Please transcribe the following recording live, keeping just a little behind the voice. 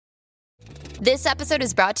This episode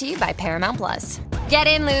is brought to you by Paramount Plus. Get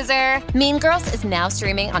in, loser! Mean Girls is now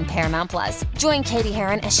streaming on Paramount Plus. Join Katie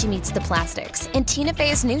Heron as she meets the plastics in Tina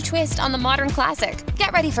Fey's new twist on the modern classic.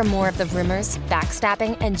 Get ready for more of the rumors,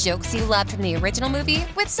 backstabbing, and jokes you loved from the original movie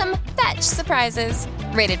with some fetch surprises.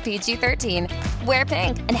 Rated PG-13. Wear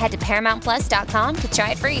pink and head to ParamountPlus.com to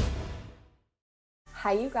try it free.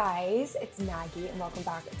 Hi, you guys. It's Maggie, and welcome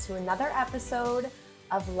back to another episode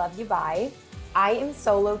of Love You Bye. I am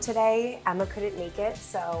solo today. Emma couldn't make it,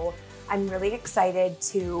 so I'm really excited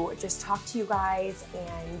to just talk to you guys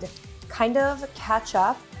and kind of catch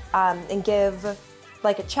up and give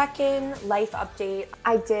like a check-in, life update.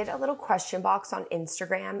 I did a little question box on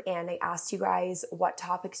Instagram and I asked you guys what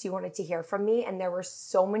topics you wanted to hear from me, and there were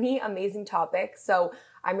so many amazing topics. So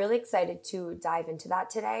I'm really excited to dive into that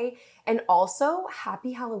today. And also,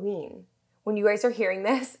 happy Halloween. When you guys are hearing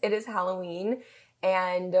this, it is Halloween,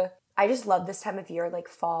 and I just love this time of year. Like,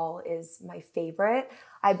 fall is my favorite.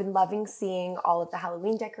 I've been loving seeing all of the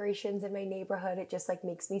Halloween decorations in my neighborhood. It just like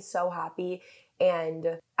makes me so happy.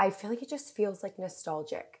 And I feel like it just feels like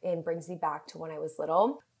nostalgic and brings me back to when I was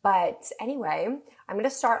little. But anyway, I'm going to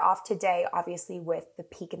start off today, obviously, with the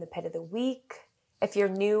peak and the pit of the week. If you're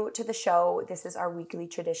new to the show, this is our weekly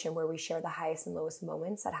tradition where we share the highest and lowest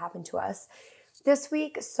moments that happened to us this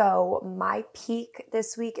week. So my peak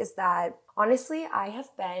this week is that, honestly, I have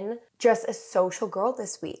been just a social girl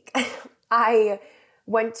this week. I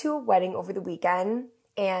went to a wedding over the weekend,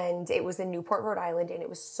 and it was in Newport, Rhode Island, and it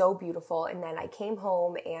was so beautiful. And then I came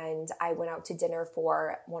home and I went out to dinner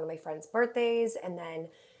for one of my friend's birthdays. And then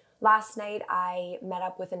last night I met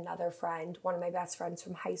up with another friend, one of my best friends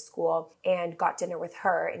from high school, and got dinner with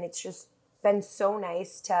her. And it's just been so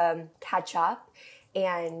nice to catch up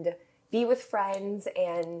and be with friends.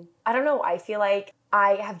 And I don't know, I feel like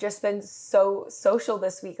I have just been so social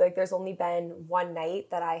this week. Like, there's only been one night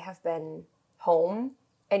that I have been home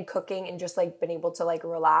and cooking and just like been able to like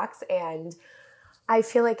relax. And I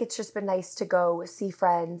feel like it's just been nice to go see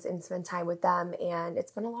friends and spend time with them. And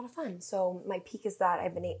it's been a lot of fun. So my peak is that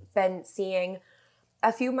I've been seeing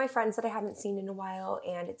a few of my friends that I haven't seen in a while,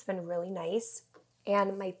 and it's been really nice.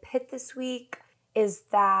 And my pit this week is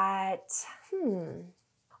that,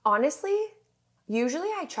 honestly, usually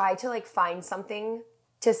I try to like find something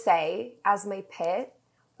to say as my pit,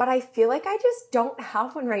 but I feel like I just don't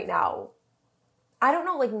have one right now. I don't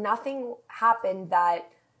know, like nothing happened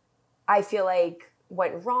that I feel like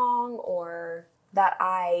went wrong or that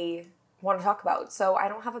I want to talk about. So I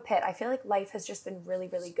don't have a pit. I feel like life has just been really,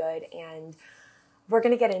 really good, and we're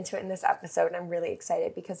going to get into it in this episode. And I'm really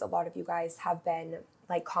excited because a lot of you guys have been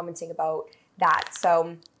like commenting about that.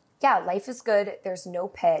 So yeah, life is good. There's no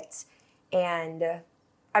pit, and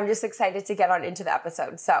I'm just excited to get on into the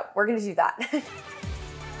episode. So we're going to do that.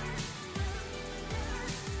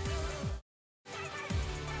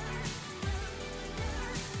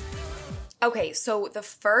 Okay, so the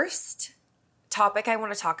first topic I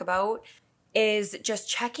want to talk about is just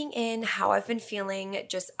checking in how I've been feeling,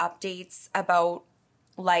 just updates about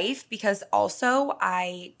life, because also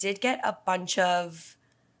I did get a bunch of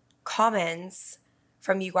comments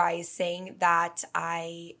from you guys saying that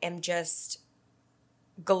I am just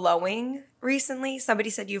glowing recently. Somebody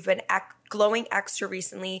said you've been glowing extra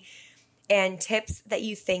recently, and tips that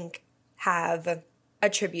you think have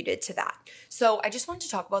attributed to that. So I just wanted to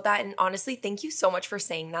talk about that. And honestly, thank you so much for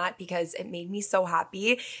saying that, because it made me so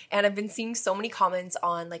happy. And I've been seeing so many comments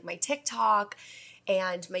on like my TikTok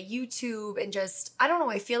and my YouTube, and just, I don't know,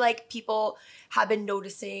 I feel like people have been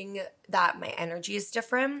noticing that my energy is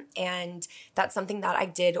different, and that's something that I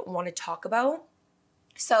did want to talk about.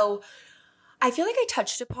 So I feel like I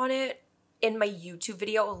touched upon it in my YouTube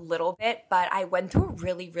video a little bit, but I went through a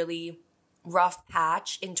really, really rough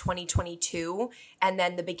patch in 2022, and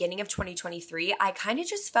then the beginning of 2023. I kind of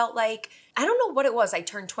just felt like, I don't know what it was. I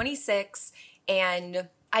turned 26 and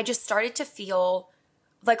I just started to feel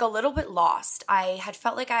like a little bit lost. I had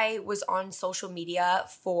felt like I was on social media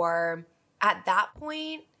for, at that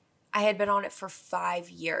point, I had been on it for 5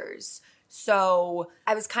 years. So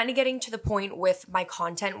I was kind of getting to the point with my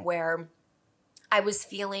content where I was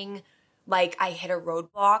feeling like I hit a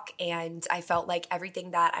roadblock, and I felt like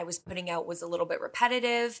everything that I was putting out was a little bit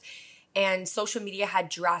repetitive, and social media had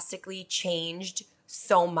drastically changed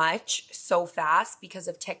so much, so fast because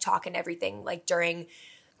of TikTok and everything, like during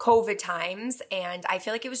COVID times. And I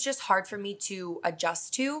feel like it was just hard for me to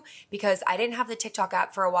adjust to, because I didn't have the TikTok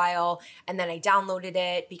app for a while, and then I downloaded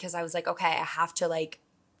it because I was like, okay, I have to like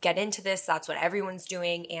get into this. That's what everyone's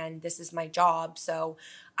doing, and this is my job, so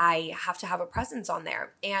I have to have a presence on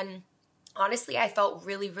there. And honestly, I felt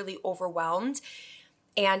really, really overwhelmed.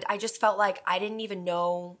 And I just felt like I didn't even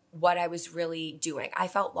know what I was really doing. I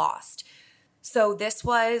felt lost. So this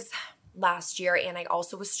was last year, and I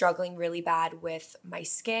also was struggling really bad with my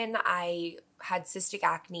skin. I had cystic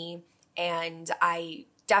acne, and I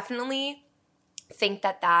definitely think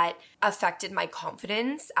that affected my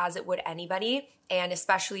confidence as it would anybody. And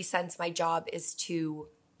especially since my job is to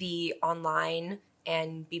be online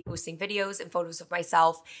and be posting videos and photos of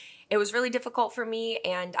myself, it was really difficult for me.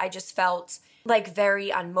 And I just felt like very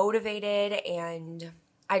unmotivated, and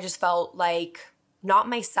I just felt like not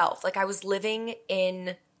myself. Like I was living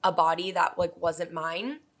in a body that like wasn't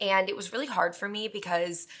mine. And it was really hard for me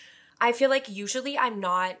because I feel like usually I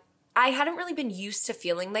hadn't really been used to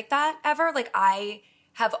feeling like that ever. Like I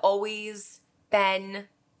have always been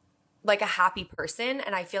like a happy person,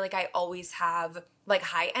 and I feel like I always have like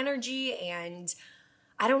high energy, and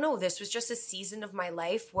I don't know, this was just a season of my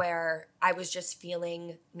life where I was just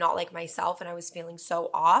feeling not like myself, and I was feeling so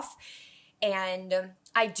off. And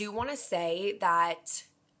I do want to say that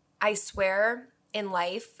I swear in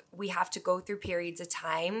life we have to go through periods of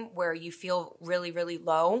time where you feel really, really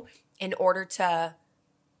low in order to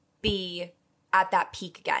be at that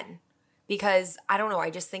peak again. Because I don't know, I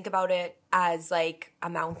just think about it as like a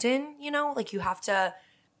mountain, you know, like you have to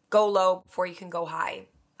go low before you can go high.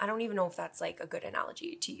 I don't even know if that's like a good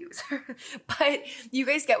analogy to use, but you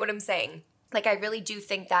guys get what I'm saying. Like I really do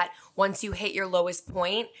think that once you hit your lowest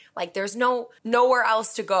point, like there's nowhere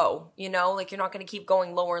else to go, you know, like you're not going to keep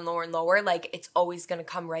going lower and lower and lower. Like it's always going to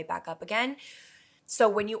come right back up again. So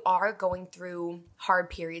when you are going through hard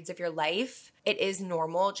periods of your life, it is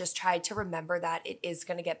normal. Just try to remember that it is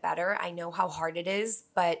going to get better. I know how hard it is,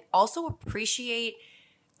 but also appreciate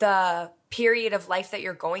the period of life that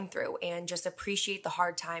you're going through and just appreciate the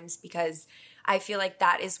hard times, because I feel like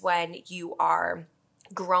that is when you are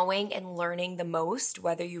growing and learning the most,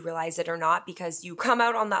 whether you realize it or not, because you come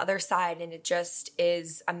out on the other side and it just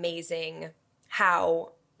is amazing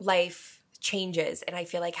how life changes. And I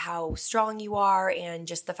feel like how strong you are, and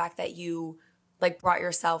just the fact that you like brought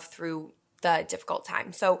yourself through the difficult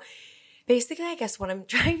time. So basically, I guess what I'm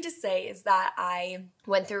trying to say is that I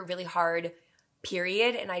went through a really hard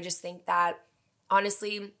period. And I just think that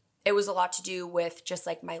honestly, it was a lot to do with just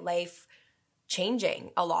like my life changing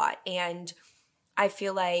a lot. And I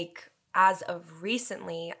feel like as of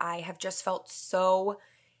recently, I have just felt so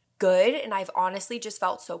good. And I've honestly just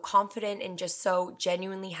felt so confident and just so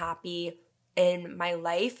genuinely happy in my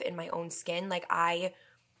life, in my own skin. Like I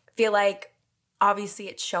feel like obviously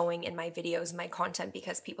it's showing in my videos and my content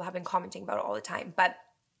because people have been commenting about it all the time. But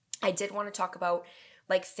I did want to talk about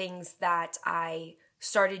like things that I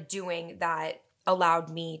started doing that allowed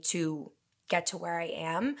me to get to where I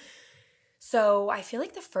am. So I feel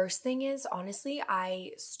like the first thing is, honestly,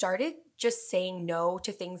 I started just saying no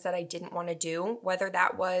to things that I didn't want to do, whether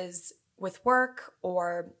that was with work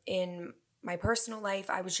or in my personal life.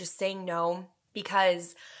 I was just saying no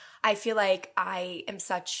because I feel like I am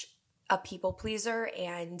such a people pleaser,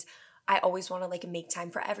 and I always want to like make time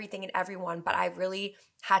for everything and everyone, but I really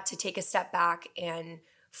had to take a step back and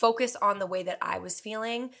focus on the way that I was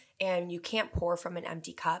feeling, and you can't pour from an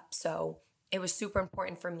empty cup. So it was super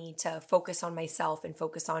important for me to focus on myself and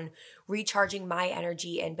focus on recharging my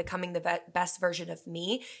energy and becoming the best version of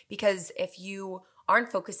me, because if you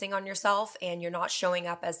aren't focusing on yourself and you're not showing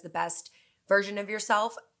up as the best version of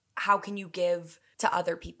yourself, how can you give to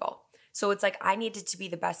other people? So it's like I needed to be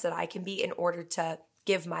the best that I can be in order to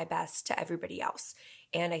give my best to everybody else.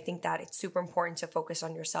 And I think that it's super important to focus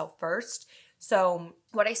on yourself first. So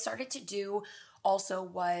what I started to do also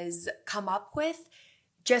was come up with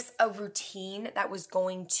just a routine that was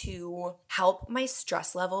going to help my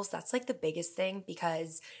stress levels. That's like the biggest thing,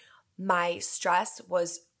 because my stress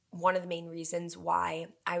was one of the main reasons why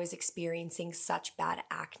I was experiencing such bad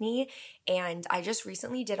acne. And I just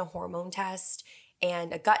recently did a hormone test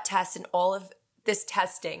and a gut test and all of this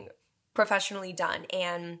testing professionally done.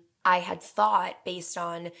 And I had thought, based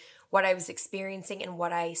on what I was experiencing and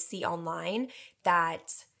what I see online,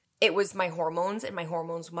 that it was my hormones, and my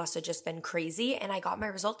hormones must have just been crazy. And I got my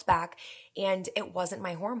results back and it wasn't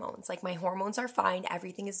my hormones. Like my hormones are fine.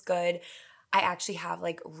 Everything is good. I actually have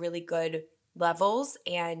like really good levels,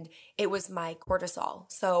 and it was my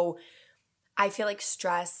cortisol. So I feel like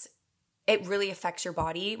stress, it really affects your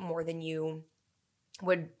body more than you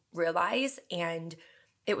would realize. And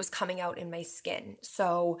it was coming out in my skin.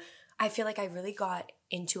 So I feel like I really got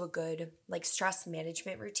into a good like stress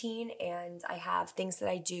management routine, and I have things that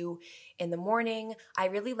I do in the morning. I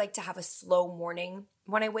really like to have a slow morning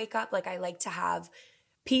when I wake up. Like I like to have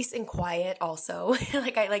peace and quiet also.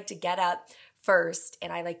 Like I like to get up first,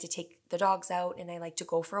 and I like to take the dogs out and I like to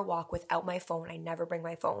go for a walk without my phone. I never bring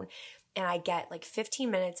my phone. And I get like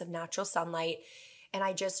 15 minutes of natural sunlight, and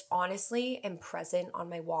I just honestly am present on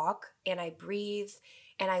my walk, and I breathe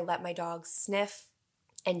and I let my dogs sniff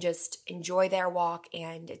and just enjoy their walk.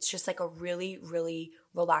 And it's just like a really, really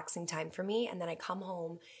relaxing time for me. And then I come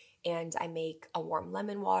home and I make a warm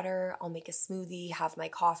lemon water, I'll make a smoothie, have my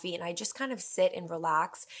coffee, and I just kind of sit and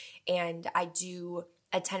relax. And I do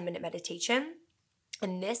a 10-minute meditation.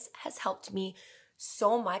 And this has helped me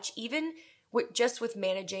so much, even with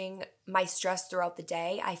managing my stress throughout the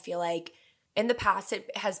day. I feel like in the past,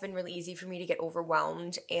 it has been really easy for me to get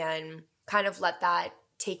overwhelmed and kind of let that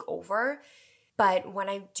take over. But when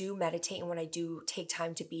I do meditate and when I do take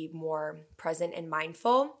time to be more present and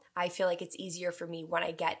mindful, I feel like it's easier for me when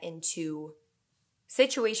I get into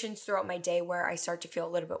situations throughout my day where I start to feel a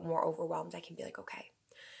little bit more overwhelmed. I can be like, okay,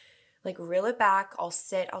 like reel it back. I'll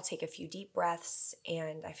sit, I'll take a few deep breaths,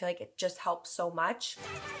 and I feel like it just helps so much.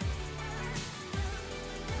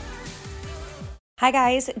 Hi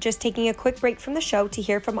guys, just taking a quick break from the show to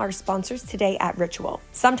hear from our sponsors today at Ritual.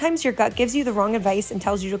 Sometimes your gut gives you the wrong advice and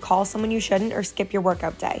tells you to call someone you shouldn't or skip your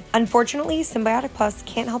workout day. Unfortunately, Symbiotic Plus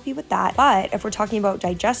can't help you with that, but if we're talking about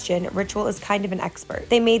digestion, Ritual is kind of an expert.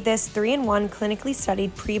 They made this 3-in-1 clinically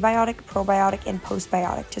studied prebiotic, probiotic, and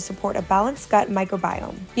postbiotic to support a balanced gut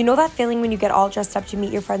microbiome. You know that feeling when you get all dressed up to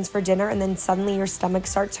meet your friends for dinner and then suddenly your stomach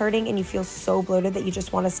starts hurting and you feel so bloated that you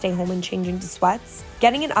just want to stay home and change into sweats?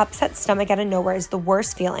 Getting an upset stomach out of nowhere is the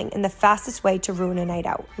worst feeling and the fastest way to ruin a night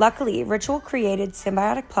out. Luckily, Ritual created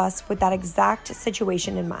Symbiotic Plus with that exact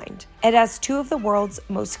situation in mind. It has 2 of the world's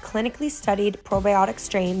most clinically studied probiotic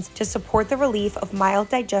strains to support the relief of mild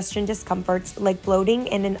digestion discomforts like bloating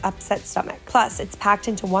and an upset stomach. Plus, it's packed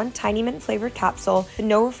into 1 tiny mint flavored capsule with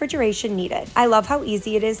no refrigeration needed. I love how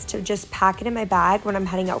easy it is to just pack it in my bag when I'm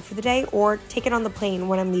heading out for the day or take it on the plane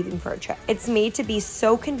when I'm leaving for a trip. It's made to be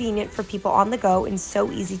so convenient for people on the go and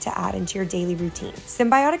so easy to add into your daily routine.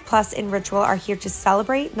 Symbiotic Plus and Ritual are here to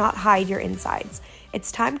celebrate, not hide your insides.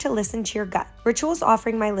 It's time to listen to your gut. Ritual is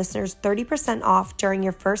offering my listeners 30% off during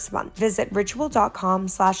your first month. Visit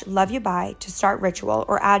ritual.com/loveyoubuy to start Ritual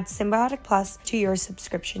or add Symbiotic Plus to your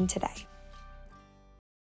subscription today.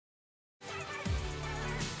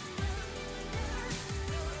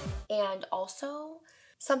 And also,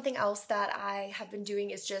 something else that I have been doing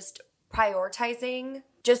is just prioritizing,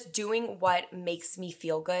 just doing what makes me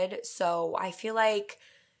feel good. So I feel like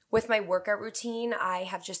with my workout routine, I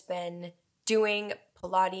have just been doing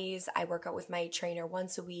Pilates. I work out with my trainer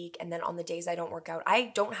once a week. And then on the days I don't work out,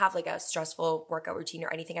 I don't have like a stressful workout routine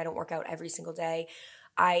or anything. I don't work out every single day.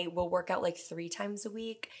 I will work out like 3 times a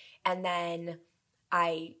week. And then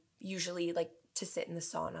I usually like to sit in the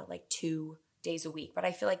sauna like 2 days a week. But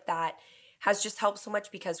I feel like that has just helped so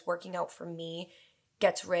much because working out for me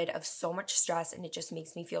gets rid of so much stress and it just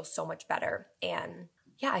makes me feel so much better. And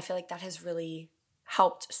yeah, I feel like that has really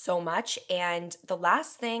helped so much. And the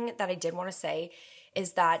last thing that I did want to say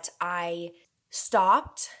is that I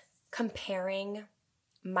stopped comparing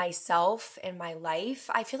myself and my life.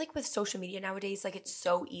 I feel like with social media nowadays, like it's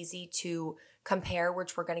so easy to compare,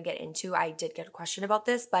 which we're going to get into. I did get a question about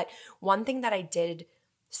this, but one thing that I did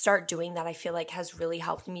start doing that I feel like has really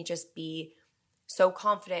helped me just be so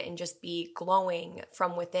confident and just be glowing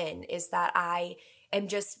from within is that I am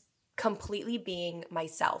just completely being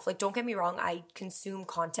myself. Like, don't get me wrong, I consume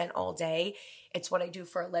content all day. It's what I do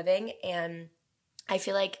for a living. And I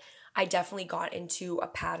feel like I definitely got into a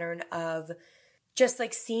pattern of just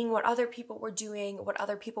like seeing what other people were doing, what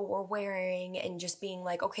other people were wearing, and just being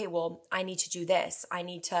like, okay, well, I need to do this. I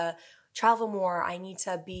need to travel more. I need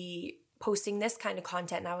to be posting this kind of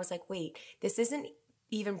content. And I was like, wait, this isn't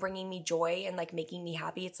even bringing me joy and like making me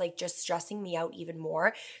happy. It's like just stressing me out even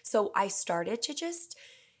more. So I started to just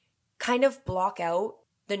kind of block out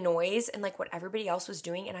the noise and like what everybody else was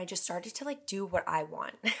doing. And I just started to like do what I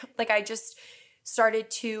want. Like I just started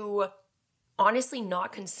to honestly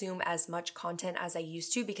not consume as much content as I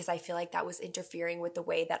used to because I feel like that was interfering with the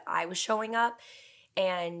way that I was showing up.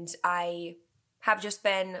 And I have just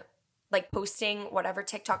been like posting whatever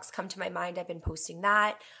TikToks come to my mind. I've been posting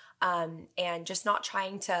that and just not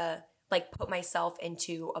trying to like put myself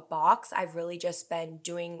into a box. I've really just been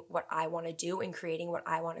doing what I want to do and creating what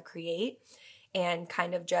I want to create and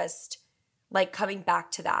kind of just like coming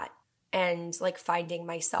back to that and like finding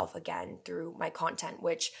myself again through my content,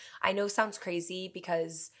 which I know sounds crazy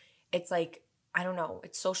because it's like, I don't know,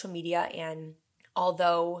 it's social media. And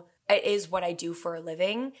although it is what I do for a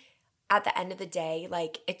living, at the end of the day,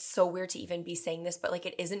 like it's so weird to even be saying this, but like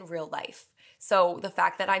it isn't real life. So the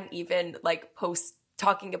fact that I'm even like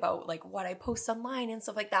talking about like what I post online and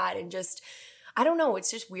stuff like that. And just, I don't know, it's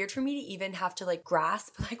just weird for me to even have to like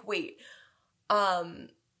grasp, like, wait,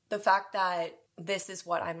 the fact that this is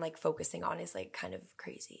what I'm like focusing on is like kind of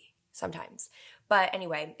crazy sometimes. But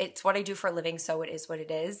anyway, it's what I do for a living, so it is what it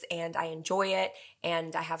is, and I enjoy it,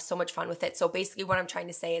 and I have so much fun with it. So basically what I'm trying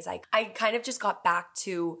to say is I kind of just got back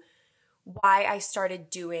to why I started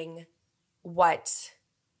doing what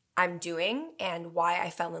I'm doing and why I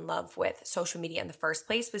fell in love with social media in the first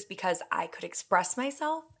place was because I could express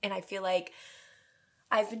myself, and I feel like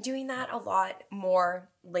I've been doing that a lot more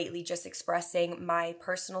lately, just expressing my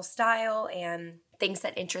personal style and things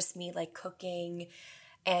that interest me, like cooking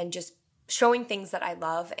and just showing things that I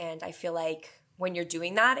love. And I feel like when you're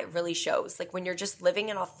doing that, it really shows. Like when you're just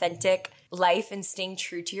living an authentic life and staying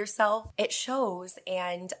true to yourself, it shows.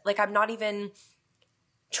 And like I'm not even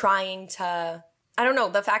trying to, I don't know,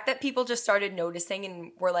 the fact that people just started noticing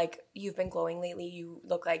and were like, you've been glowing lately, you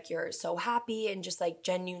look like you're so happy and just like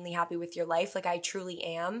genuinely happy with your life. Like I truly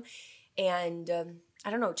am. And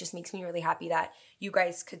I don't know, it just makes me really happy that you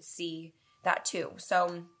guys could see that too.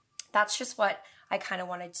 So that's just what I kind of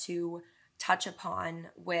wanted to touch upon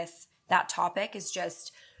with that topic, is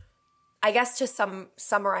just, I guess to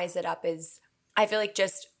summarize it up is I feel like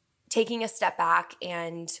just taking a step back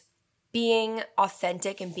and being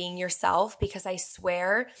authentic and being yourself, because I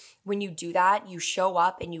swear when you do that, you show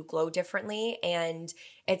up and you glow differently. And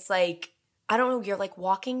it's like, I don't know, you're like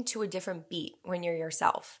walking to a different beat when you're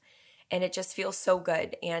yourself. And it just feels so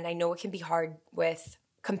good. And I know it can be hard with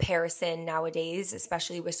comparison nowadays,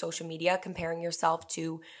 especially with social media, comparing yourself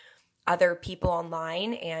to other people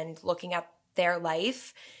online and looking at their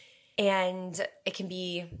life. And it can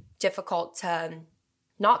be difficult to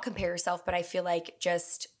not compare yourself, but I feel like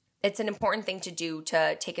just it's an important thing to do,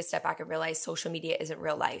 to take a step back and realize social media isn't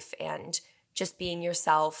real life, and just being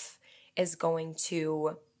yourself is going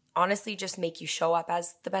to honestly just make you show up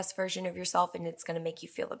as the best version of yourself, and it's going to make you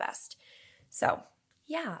feel the best. So,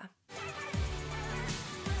 yeah.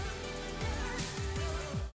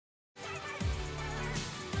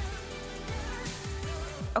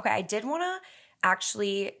 Okay, I did want to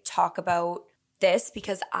actually talk about this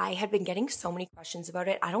because I had been getting so many questions about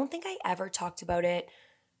it. I don't think I ever talked about it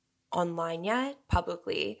online yet,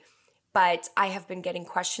 publicly, but I have been getting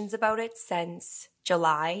questions about it since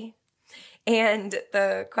July. And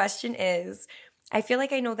the question is, I feel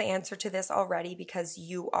like I know the answer to this already because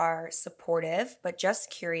you are supportive, but just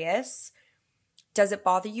curious, does it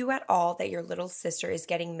bother you at all that your little sister is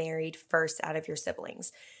getting married first out of your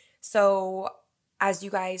siblings? So, as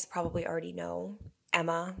you guys probably already know,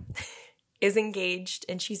 Emma is engaged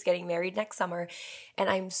and she's getting married next summer, and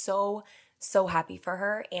I'm so happy for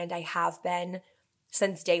her, and I have been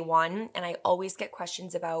since day one, and I always get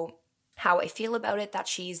questions about how I feel about it, that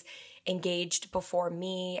she's engaged before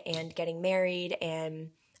me and getting married, and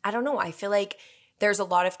I don't know, I feel like there's a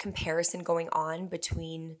lot of comparison going on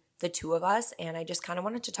between the two of us, and I just kind of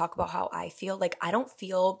wanted to talk about how I feel. Like I don't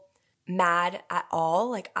feel mad at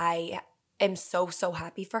all. Like I am so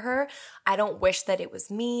happy for her. I don't wish that it was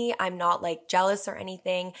me. I'm not like jealous or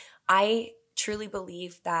anything. I truly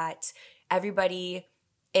believe that everybody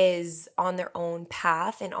is on their own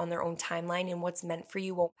path and on their own timeline, and what's meant for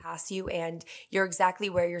you won't pass you, and you're exactly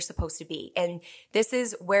where you're supposed to be. And this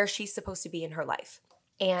is where she's supposed to be in her life.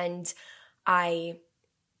 And I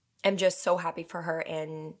am just so happy for her.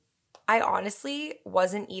 And I honestly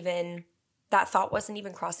that thought wasn't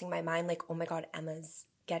even crossing my mind, like, oh my God, Emma's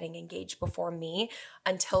getting engaged before me,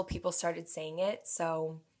 until people started saying it.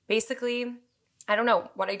 So basically, I don't know.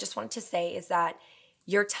 What I just wanted to say is that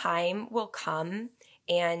your time will come,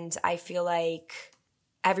 and I feel like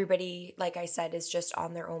everybody, like I said, is just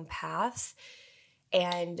on their own path,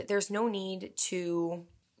 and there's no need to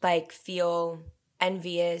like feel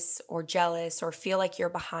envious or jealous or feel like you're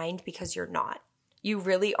behind, because you're not. You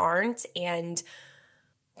really aren't, and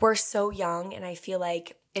we're so young, and I feel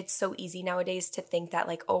like it's so easy nowadays to think that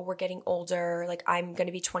like, oh, we're getting older. Like I'm going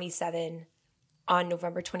to be 27 on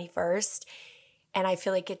November 21st, and I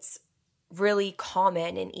feel like it's really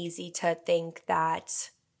common and easy to think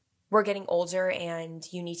that we're getting older and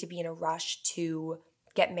you need to be in a rush to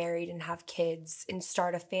get married and have kids and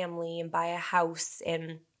start a family and buy a house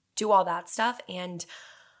and do all that stuff. And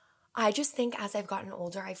I just think as I've gotten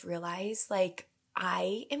older, I've realized like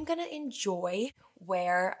I am going to enjoy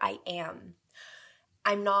where I am.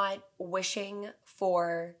 I'm not wishing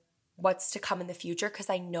for what's to come in the future, because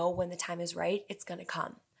I know when the time is right, it's going to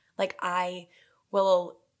come. Like I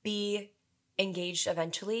will be engaged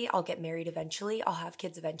eventually, I'll get married eventually, I'll have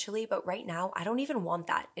kids eventually, but right now I don't even want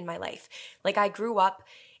that in my life. Like I grew up,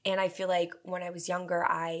 and I feel like when I was younger,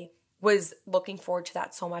 I was looking forward to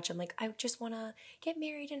that so much. I'm like, I just want to get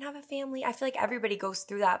married and have a family. I feel like everybody goes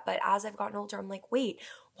through that. But as I've gotten older, I'm like, wait,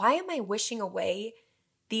 why am I wishing away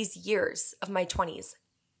these years of my 20s?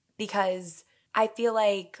 Because I feel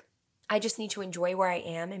like I just need to enjoy where I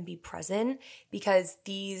am and be present, because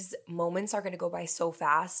these moments are going to go by so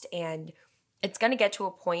fast, and it's going to get to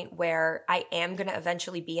a point where I am going to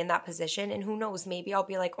eventually be in that position. And who knows, maybe I'll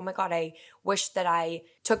be like, oh my God, I wish that I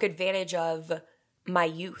took advantage of my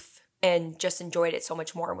youth and just enjoyed it so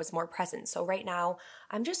much more and was more present. So right now,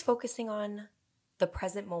 I'm just focusing on the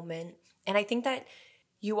present moment. And I think that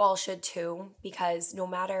you all should too, because no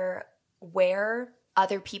matter where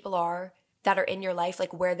other people are that are in your life,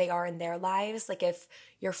 like where they are in their lives, like if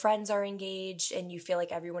your friends are engaged and you feel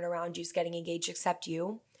like everyone around you is getting engaged except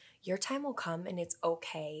you, your time will come and it's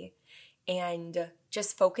okay. And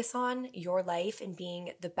just focus on your life and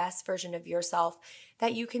being the best version of yourself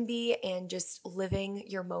that you can be, and just living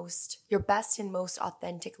your best and most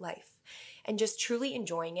authentic life, and just truly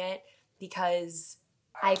enjoying it, because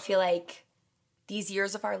I feel like these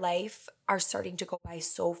years of our life are starting to go by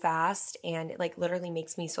so fast, and it like literally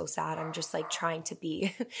makes me so sad. I'm just like trying to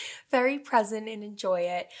be very present and enjoy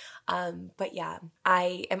it. But yeah,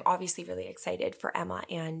 I am obviously really excited for Emma,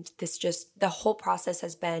 and the whole process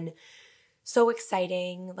has been so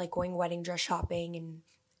exciting, like going wedding dress shopping and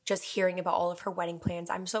just hearing about all of her wedding plans.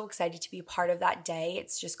 I'm so excited to be a part of that day.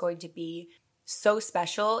 It's just going to be so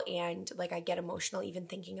special, and like I get emotional even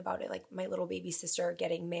thinking about it, like my little baby sister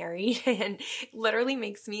getting married, and it literally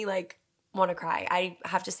makes me like want to cry. I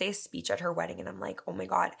have to say a speech at her wedding, and I'm like, oh my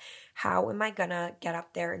God, how am I gonna get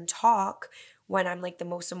up there and talk when I'm like the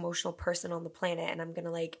most emotional person on the planet, and I'm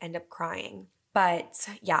gonna like end up crying. But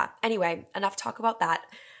yeah, anyway, enough talk about that.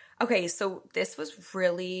 Okay, so this was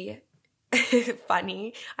really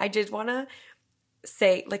funny. I did want to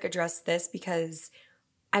address this because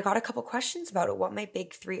I got a couple questions about it, what my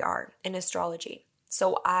big three are in astrology.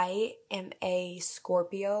 So I am a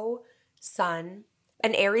Scorpio sun,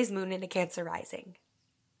 an Aries moon, and a Cancer rising.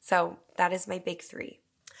 So that is my big three.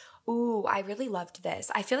 Ooh, I really loved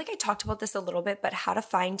this. I feel like I talked about this a little bit, but how to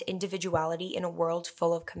find individuality in a world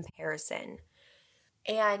full of comparison.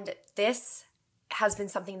 And this has been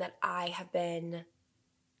something that I have been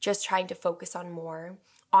just trying to focus on more.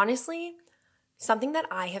 Honestly, something that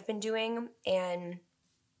I have been doing, and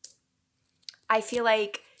I feel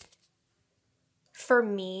like for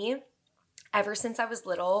me, ever since I was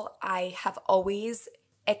little, I have always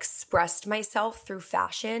expressed myself through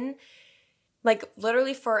fashion. Like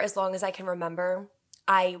literally for as long as I can remember,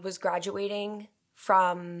 I was graduating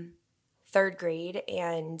from 3rd grade,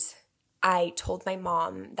 and I told my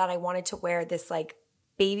mom that I wanted to wear this like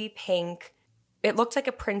baby pink, it looked like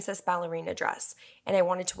a princess ballerina dress, and I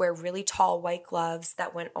wanted to wear really tall white gloves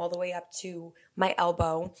that went all the way up to my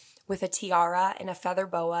elbow with a tiara and a feather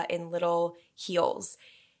boa and little heels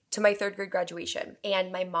to my 3rd grade graduation.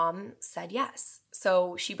 And my mom said yes.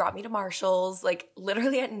 So she brought me to Marshall's like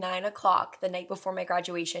literally at 9 o'clock the night before my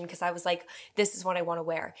graduation, because I was like, this is what I want to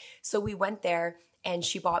wear. So we went there and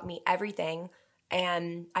she bought me everything.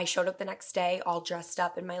 And I showed up the next day all dressed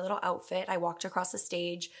up in my little outfit. I walked across the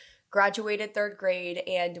stage, graduated 3rd grade,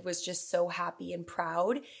 and was just so happy and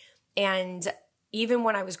proud. And even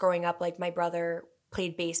when I was growing up, like my brother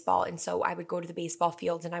played baseball, and so I would go to the baseball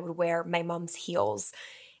fields and I would wear my mom's heels.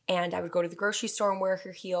 And I would go to the grocery store and wear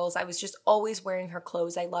her heels. I was just always wearing her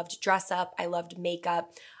clothes. I loved dress up. I loved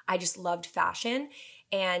makeup. I just loved fashion.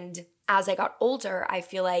 And as I got older, I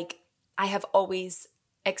feel like I have always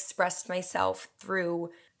expressed myself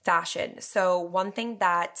through fashion. So one thing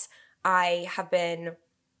that I have been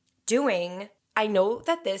doing, I know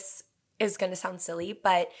that this is going to sound silly,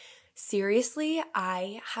 but seriously,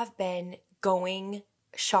 I have been going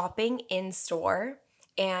shopping in store,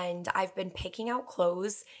 and I've been picking out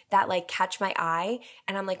clothes that like catch my eye,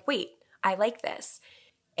 and I'm like, wait, I like this.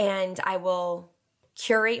 And I will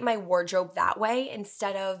curate my wardrobe that way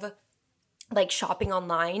instead of like shopping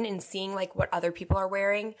online and seeing like what other people are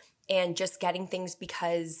wearing and just getting things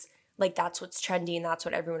because like that's what's trendy and that's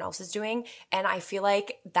what everyone else is doing. And I feel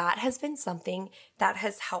like that has been something that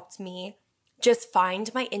has helped me just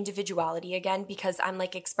find my individuality again, because I'm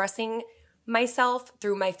like expressing myself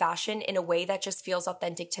through my fashion in a way that just feels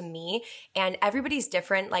authentic to me. And everybody's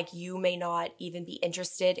different. Like you may not even be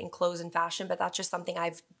interested in clothes and fashion, but that's just something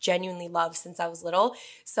I've genuinely loved since I was little.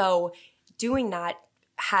 So doing that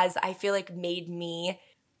has, I feel like, made me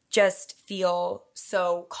just feel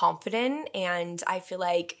so confident, and I feel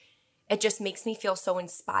like it just makes me feel so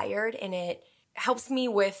inspired, and it helps me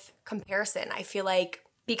with comparison. I feel like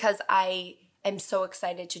because I am so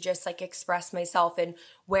excited to just like express myself and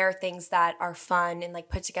wear things that are fun and like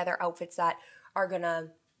put together outfits that are gonna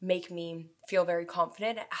make me feel very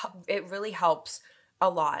confident. It really helps a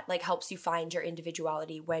lot, like helps you find your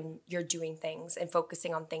individuality when you're doing things and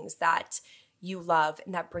focusing on things that you love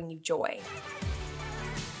and that bring you joy.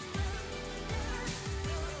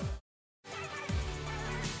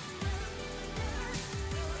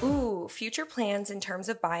 Ooh, future plans in terms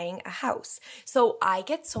of buying a house. So I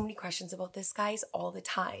get so many questions about this, guys, all the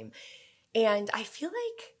time. And I feel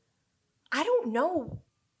like, I don't know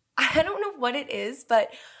what it is,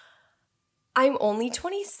 but I'm only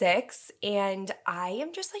 26 and I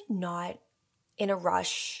am just like not in a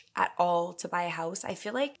rush at all to buy a house. I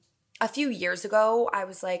feel like a few years ago, I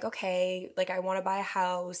was like, okay, like I want to buy a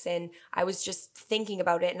house, and I was just thinking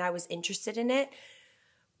about it and I was interested in it.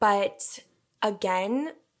 But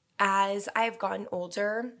again, as I've gotten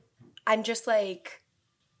older, I'm just like,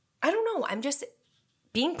 I don't know, I'm just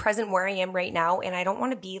being present where I am right now, and I don't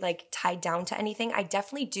want to be like tied down to anything. I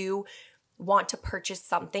definitely do want to purchase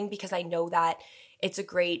something because I know that it's a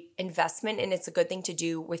great investment and it's a good thing to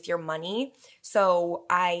do with your money. So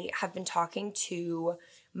I have been talking to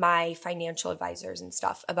my financial advisors and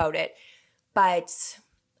stuff about it, but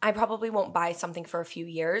I probably won't buy something for a few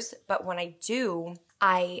years. But when I do,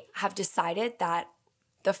 I have decided that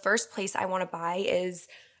the first place I want to buy is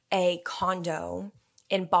a condo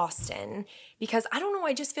in Boston, because I don't know,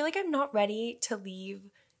 I just feel like I'm not ready to leave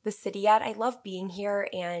the city yet. I love being here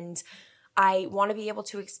and I want to be able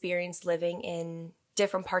to experience living in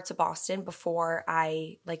different parts of Boston before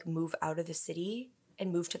I like move out of the city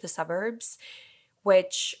and move to the suburbs,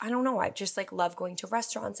 which I don't know. I just like love going to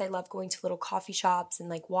restaurants. I love going to little coffee shops and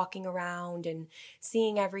like walking around and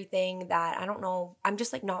seeing everything that I don't know. I'm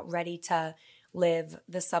just like not ready to live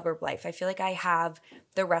the suburb life. I feel like I have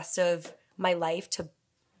the rest of my life to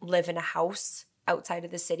live in a house outside of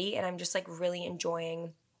the city, and I'm just like really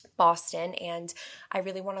enjoying Boston, and I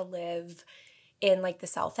really want to live in like the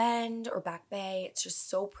South End or Back Bay. It's just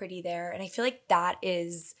so pretty there, and I feel like that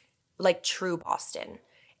is like true Boston,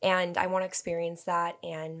 and I want to experience that,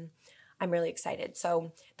 and I'm really excited.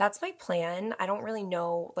 So that's my plan. I don't really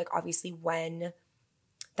know like obviously when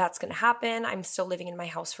that's going to happen. I'm still living in my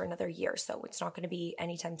house for another year, so it's not going to be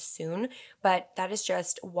anytime soon, but that is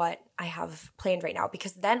just what I have planned right now,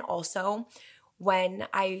 because then also when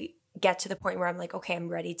I get to the point where I'm like, okay, I'm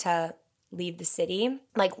ready to leave the city,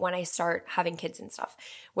 like when I start having kids and stuff,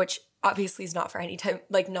 which obviously is not for any time,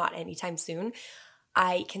 like not anytime soon,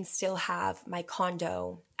 I can still have my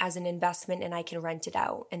condo as an investment and I can rent it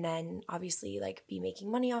out and then obviously like be making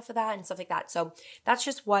money off of that and stuff like that. So that's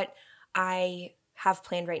just what I have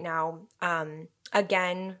planned right now.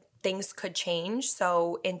 Again, things could change.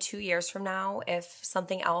 So in 2 years from now, if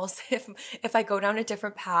something else, if I go down a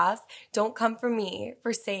different path, don't come for me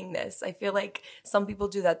for saying this. I feel like some people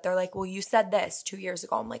do that. They're like, well, you said this 2 years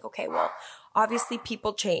ago. I'm like, okay, well, obviously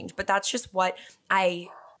people change, but that's just what I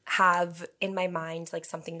have in my mind, like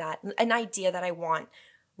something that, an idea that I want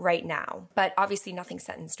right now, but obviously nothing's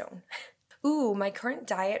set in stone. Ooh, my current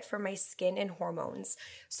diet for my skin and hormones.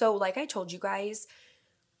 So like I told you guys,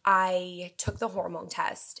 I took the hormone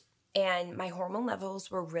test and my hormone levels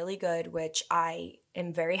were really good, which I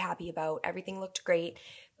am very happy about. Everything looked great,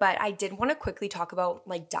 but I did want to quickly talk about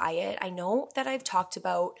like diet. I know that I've talked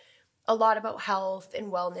about a lot about health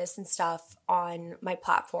and wellness and stuff on my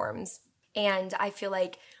platforms, and I feel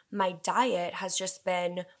like my diet has just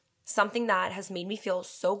been something that has made me feel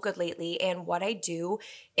so good lately. And what I do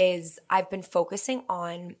is I've been focusing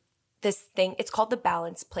on this thing. It's called the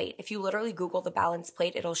balance plate. If you literally Google the balance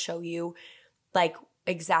plate, it'll show you like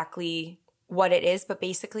exactly what it is. But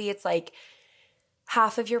basically it's like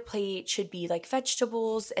half of your plate should be like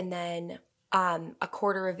vegetables, and then a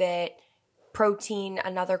quarter of it protein,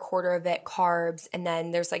 another quarter of it carbs, and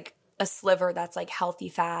then there's like a sliver that's like healthy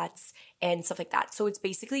fats and stuff like that. So it's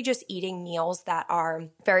basically just eating meals that are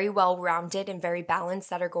very well-rounded and very balanced,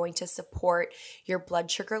 that are going to support your blood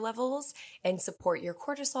sugar levels and support your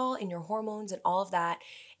cortisol and your hormones and all of that.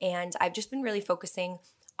 And I've just been really focusing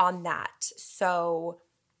on that. So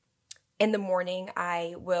in the morning,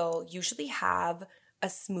 I will usually have a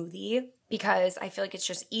smoothie because I feel like it's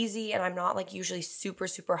just easy and I'm not like usually super,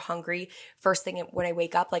 super hungry first thing when I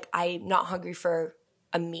wake up. Like I'm not hungry for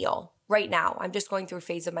a meal right now. I'm just going through a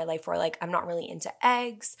phase of my life where like I'm not really into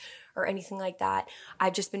eggs or anything like that.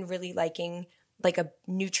 I've just been really liking like a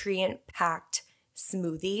nutrient packed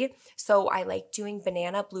smoothie. So I like doing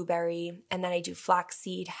banana, blueberry, and then I do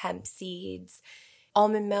flaxseed, hemp seeds,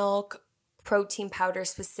 almond milk, protein powder,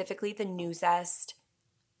 specifically the New Zest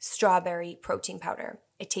strawberry protein powder.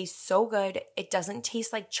 It tastes so good. It doesn't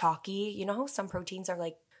taste like chalky. You know how some proteins are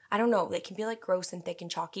like, I don't know, they can be like gross and thick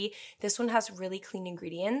and chalky. This one has really clean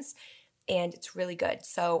ingredients and it's really good.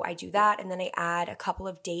 So I do that, and then I add a couple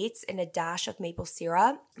of dates and a dash of maple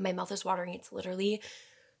syrup. My mouth is watering. It's literally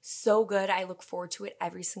so good. I look forward to it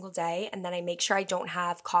every single day. And then I make sure I don't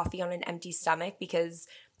have coffee on an empty stomach, because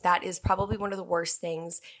that is probably one of the worst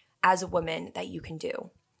things as a woman that you can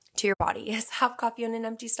do to your body, is have coffee on an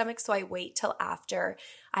empty stomach. So I wait till after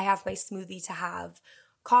I have my smoothie to have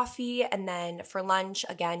coffee. And then for lunch,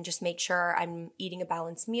 again, just make sure I'm eating a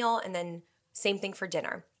balanced meal, and then same thing for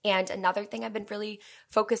dinner. And another thing I've been really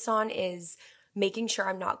focused on is making sure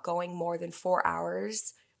I'm not going more than 4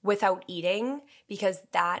 hours without eating, because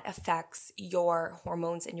that affects your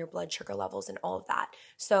hormones and your blood sugar levels and all of that.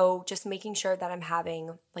 So just making sure that I'm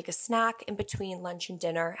having like a snack in between lunch and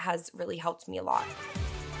dinner has really helped me a lot.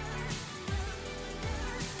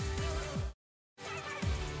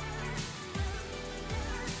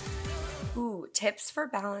 Ooh, tips for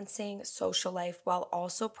balancing social life while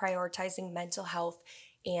also prioritizing mental health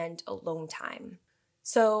and alone time.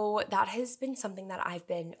 So that has been something that I've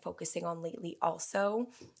been focusing on lately also.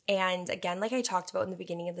 And again, like I talked about in the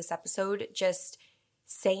beginning of this episode, just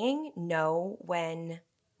saying no when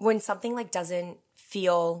something like doesn't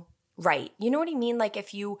feel right. You know what I mean? Like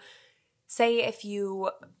if you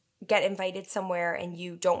get invited somewhere and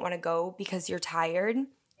you don't want to go because you're tired,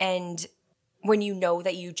 and when you know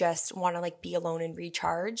that you just want to like be alone and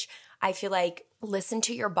recharge, I feel like listen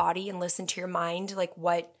to your body and listen to your mind, like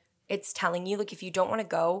what it's telling you. Like if you don't want to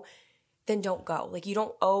go, then don't go. Like you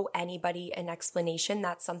don't owe anybody an explanation.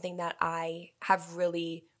 That's something that I have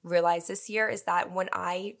really realized this year, is that when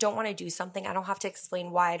I don't want to do something, I don't have to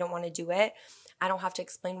explain why I don't want to do it. I don't have to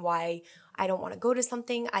explain why I don't want to go to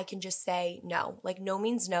something. I can just say no. Like no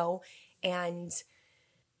means no. And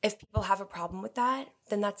if people have a problem with that,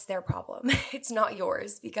 then that's their problem. It's not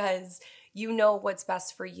yours, because you know what's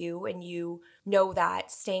best for you, and you know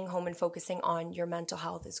that staying home and focusing on your mental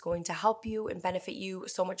health is going to help you and benefit you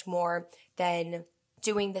so much more than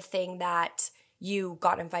doing the thing that you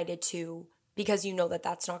got invited to, because you know that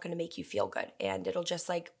that's not going to make you feel good, and it'll just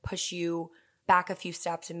like push you back a few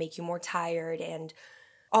steps and make you more tired and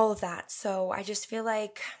all of that. So I just feel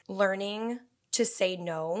like learning to say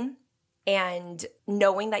no and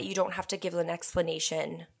knowing that you don't have to give an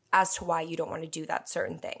explanation as to why you don't want to do that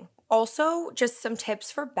certain thing. Also, just some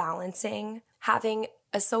tips for balancing having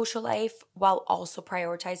a social life while also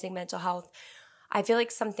prioritizing mental health. I feel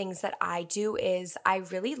like some things that I do is I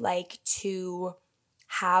really like to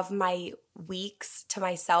have my weeks to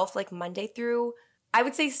myself, like I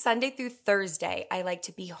would say Sunday through Thursday. I like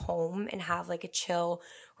to be home and have like a chill,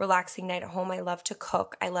 relaxing night at home. I love to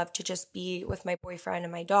cook. I love to just be with my boyfriend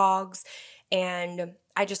and my dogs, and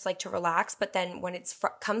I just like to relax. But then when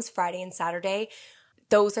comes Friday and Saturday,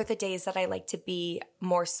 those are the days that I like to be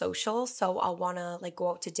more social. So I'll want to like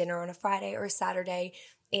go out to dinner on a Friday or a Saturday,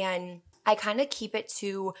 and I kind of keep it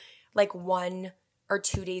to like 1 or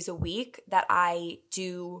 2 days a week that I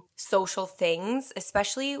do social things,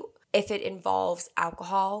 especially if it involves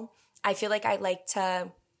alcohol. I feel like I like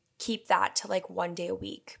to keep that to like 1 day a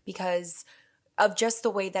week, because of just the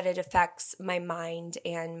way that it affects my mind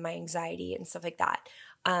and my anxiety and stuff like that.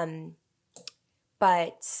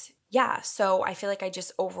 But yeah, so I feel like I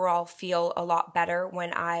just overall feel a lot better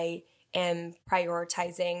when I am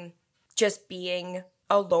prioritizing just being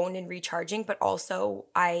alone and recharging, but also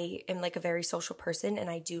I am like a very social person, and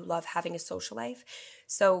I do love having a social life.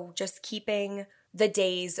 So just keeping the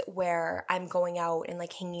days where I'm going out and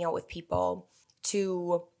like hanging out with people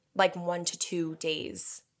to like 1 to 2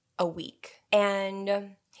 days a week.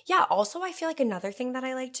 And yeah, also I feel like another thing that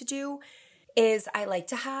I like to do is I like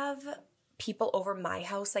to have people over my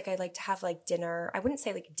house. Like I like to have like dinner. I wouldn't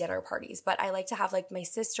say like dinner parties, but I like to have like my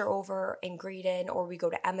sister over and Graydon, or we go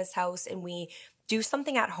to Emma's house and we do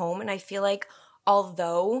something at home. And I feel like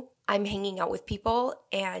although I'm hanging out with people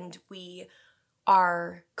and we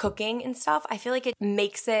are cooking and stuff, I feel like it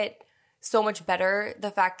makes it so much better,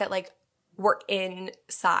 the fact that like we're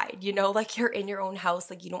inside, you know, like you're in your own house,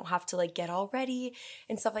 like you don't have to like get all ready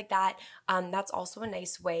and stuff like that. That's also a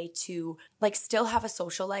nice way to like still have a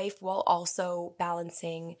social life while also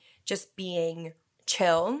balancing just being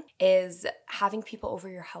chill, is having people over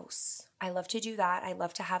your house. I love to do that. I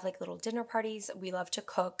love to have like little dinner parties. We love to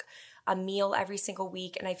cook a meal every single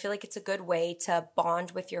week, and I feel like it's a good way to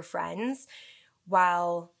bond with your friends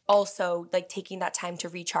while also like taking that time to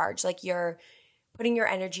recharge. Like you're putting your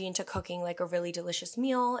energy into cooking like a really delicious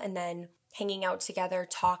meal and then hanging out together,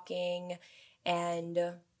 talking. And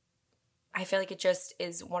I feel like it just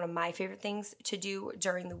is one of my favorite things to do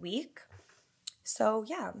during the week. So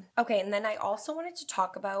yeah. Okay, and then I also wanted to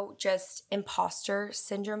talk about just imposter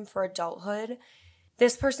syndrome for adulthood.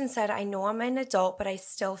 This person said, I know I'm an adult, but I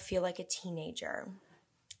still feel like a teenager.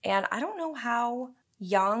 And I don't know how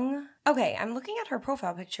young. Okay, I'm looking at her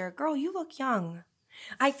profile picture. Girl, you look young.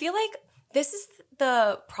 I feel like this is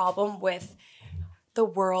the problem with the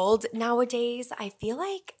world nowadays. I feel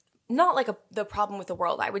like not like the problem with the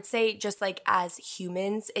world. I would say just like as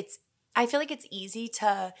humans, I feel like it's easy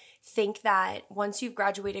to think that once you've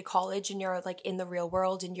graduated college and you're like in the real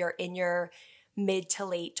world and you're in your mid to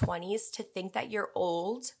late 20s to think that you're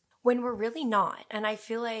old when we're really not. And I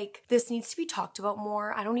feel like this needs to be talked about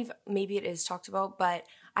more. Maybe it is talked about, but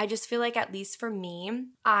I just feel like at least for me,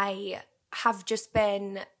 I have just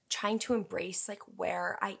been trying to embrace like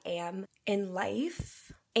where I am in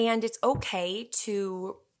life. And it's okay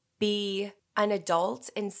to be an adult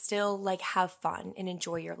and still like have fun and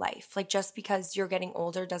enjoy your life. Like just because you're getting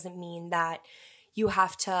older doesn't mean that you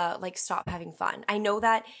have to like stop having fun. I know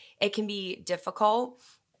that it can be difficult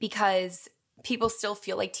because people still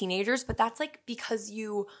feel like teenagers, but that's like because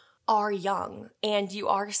you are young and you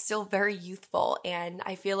are still very youthful. And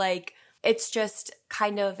I feel like it's just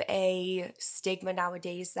kind of a stigma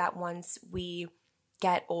nowadays that once we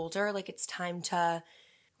get older, like it's time to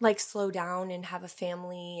like slow down and have a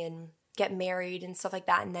family and get married and stuff like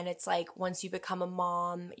that. And then it's like once you become a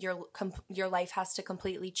mom, your life has to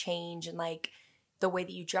completely change and like the way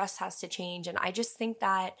that you dress has to change. And I just think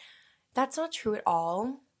that that's not true at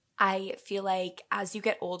all. I feel like as you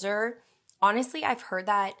get older, honestly, I've heard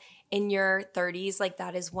that in your 30s, like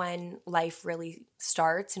that is when life really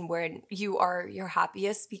starts and when you are your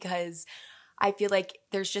happiest, because I feel like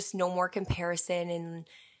there's just no more comparison and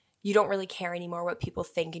you don't really care anymore what people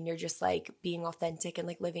think and you're just like being authentic and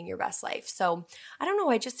like living your best life. So I don't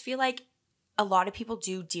know. I just feel like a lot of people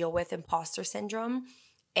do deal with imposter syndrome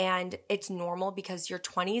and it's normal because your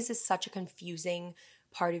 20s is such a confusing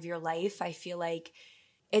part of your life. I feel like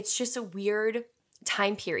it's just a weird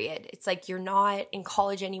time period. It's like you're not in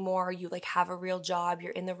college anymore. You like have a real job.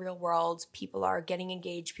 You're in the real world. People are getting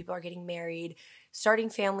engaged. People are getting married, starting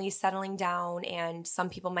families, settling down. And some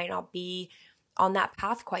people might not be on that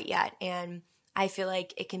path quite yet. And I feel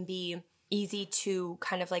like it can be easy to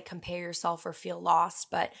kind of like compare yourself or feel lost.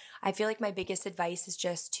 But I feel like my biggest advice is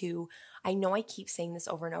just to, I know I keep saying this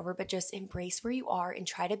over and over, but just embrace where you are and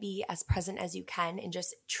try to be as present as you can and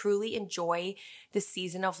just truly enjoy the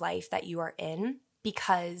season of life that you are in,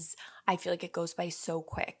 because I feel like it goes by so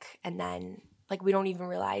quick. And then like we don't even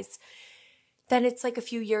realize. Then it's like a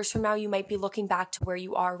few years from now, you might be looking back to where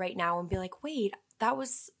you are right now and be like, wait, that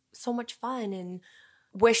was so much fun and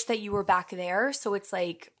wish that you were back there. So it's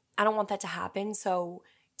like, I don't want that to happen. So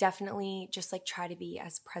definitely just like try to be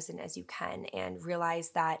as present as you can and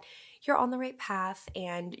realize that you're on the right path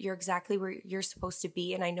and you're exactly where you're supposed to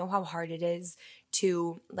be. And I know how hard it is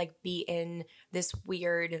to like be in this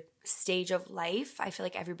weird stage of life. I feel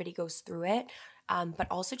like everybody goes through it. But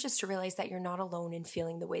also just to realize that you're not alone in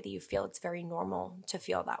feeling the way that you feel. It's very normal to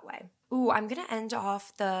feel that way. Ooh, I'm going to end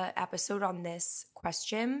off the episode on this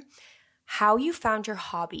question. How you found your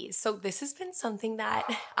hobbies. So this has been something that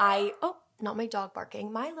not my dog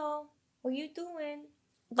barking. Milo, what are you doing?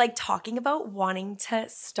 Like talking about wanting to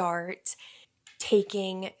start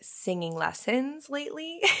taking singing lessons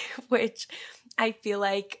lately, which I feel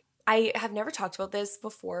like I have never talked about this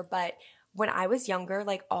before, but when I was younger,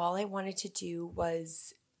 like all I wanted to do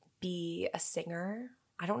was be a singer.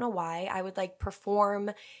 I don't know why. I would like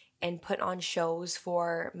perform and put on shows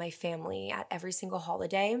for my family at every single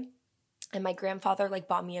holiday. And my grandfather like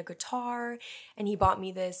bought me a guitar and he bought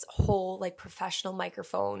me this whole like professional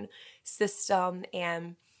microphone system.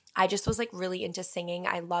 And I just was like really into singing.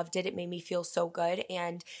 I loved it. It made me feel so good.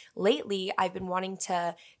 And lately I've been wanting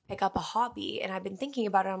to pick up a hobby and I've been thinking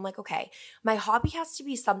about it. I'm like, okay, my hobby has to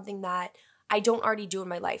be something that I don't already do in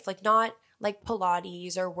my life. Like not like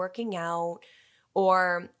Pilates or working out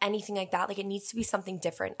or anything like that. Like it needs to be something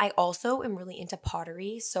different. I also am really into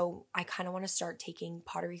pottery. So I kind of want to start taking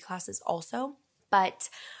pottery classes also. But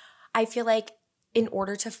I feel like in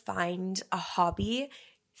order to find a hobby,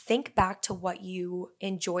 think back to what you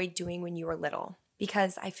enjoyed doing when you were little,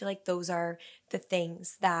 because I feel like those are the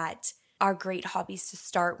things that are great hobbies to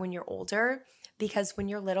start when you're older. Because when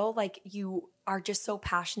you're little, like you are just so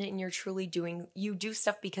passionate and you do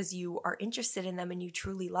stuff because you are interested in them and you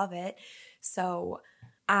truly love it. So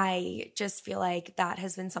I just feel like that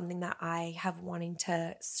has been something that I have wanting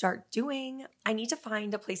to start doing. I need to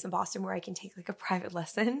find a place in Boston where I can take like a private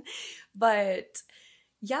lesson. But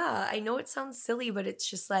yeah, I know it sounds silly, but it's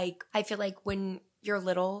just like, I feel like when you're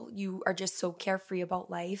little, you are just so carefree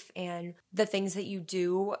about life, and the things that you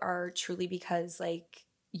do are truly because like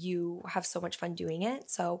you have so much fun doing it.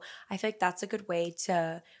 So I feel like that's a good way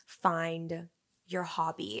to find your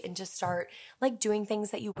hobby and just start like doing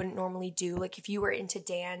things that you wouldn't normally do. Like if you were into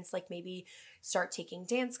dance, like maybe start taking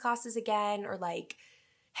dance classes again, or like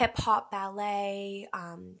hip hop, ballet,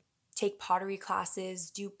 take pottery classes,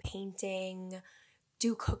 do painting,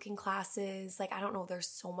 do cooking classes. Like, I don't know, there's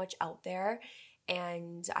so much out there.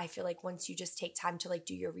 And I feel like once you just take time to like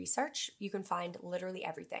do your research, you can find literally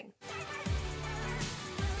everything.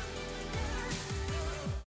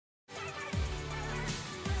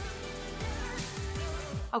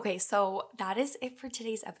 Okay, so that is it for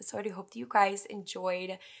today's episode. I hope that you guys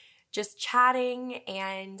enjoyed just chatting,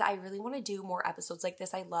 and I really want to do more episodes like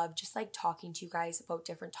this. I love just like talking to you guys about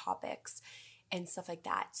different topics and stuff like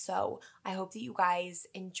that. So I hope that you guys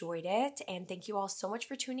enjoyed it, and thank you all so much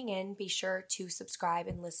for tuning in. Be sure to subscribe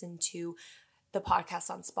and listen to the podcast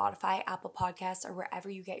on Spotify, Apple Podcasts, or wherever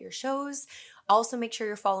you get your shows. Also, make sure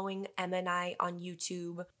you're following Emma and I on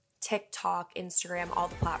YouTube, TikTok, Instagram, all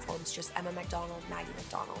the platforms, just Emma McDonald, Maggie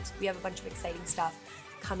McDonald. We have a bunch of exciting stuff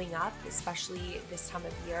coming up, especially this time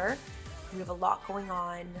of year. We have a lot going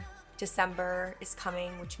on. December is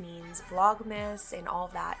coming, which means Vlogmas and all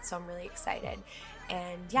of that. So I'm really excited.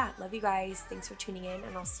 And yeah, love you guys. Thanks for tuning in,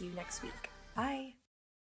 and I'll see you next week. Bye.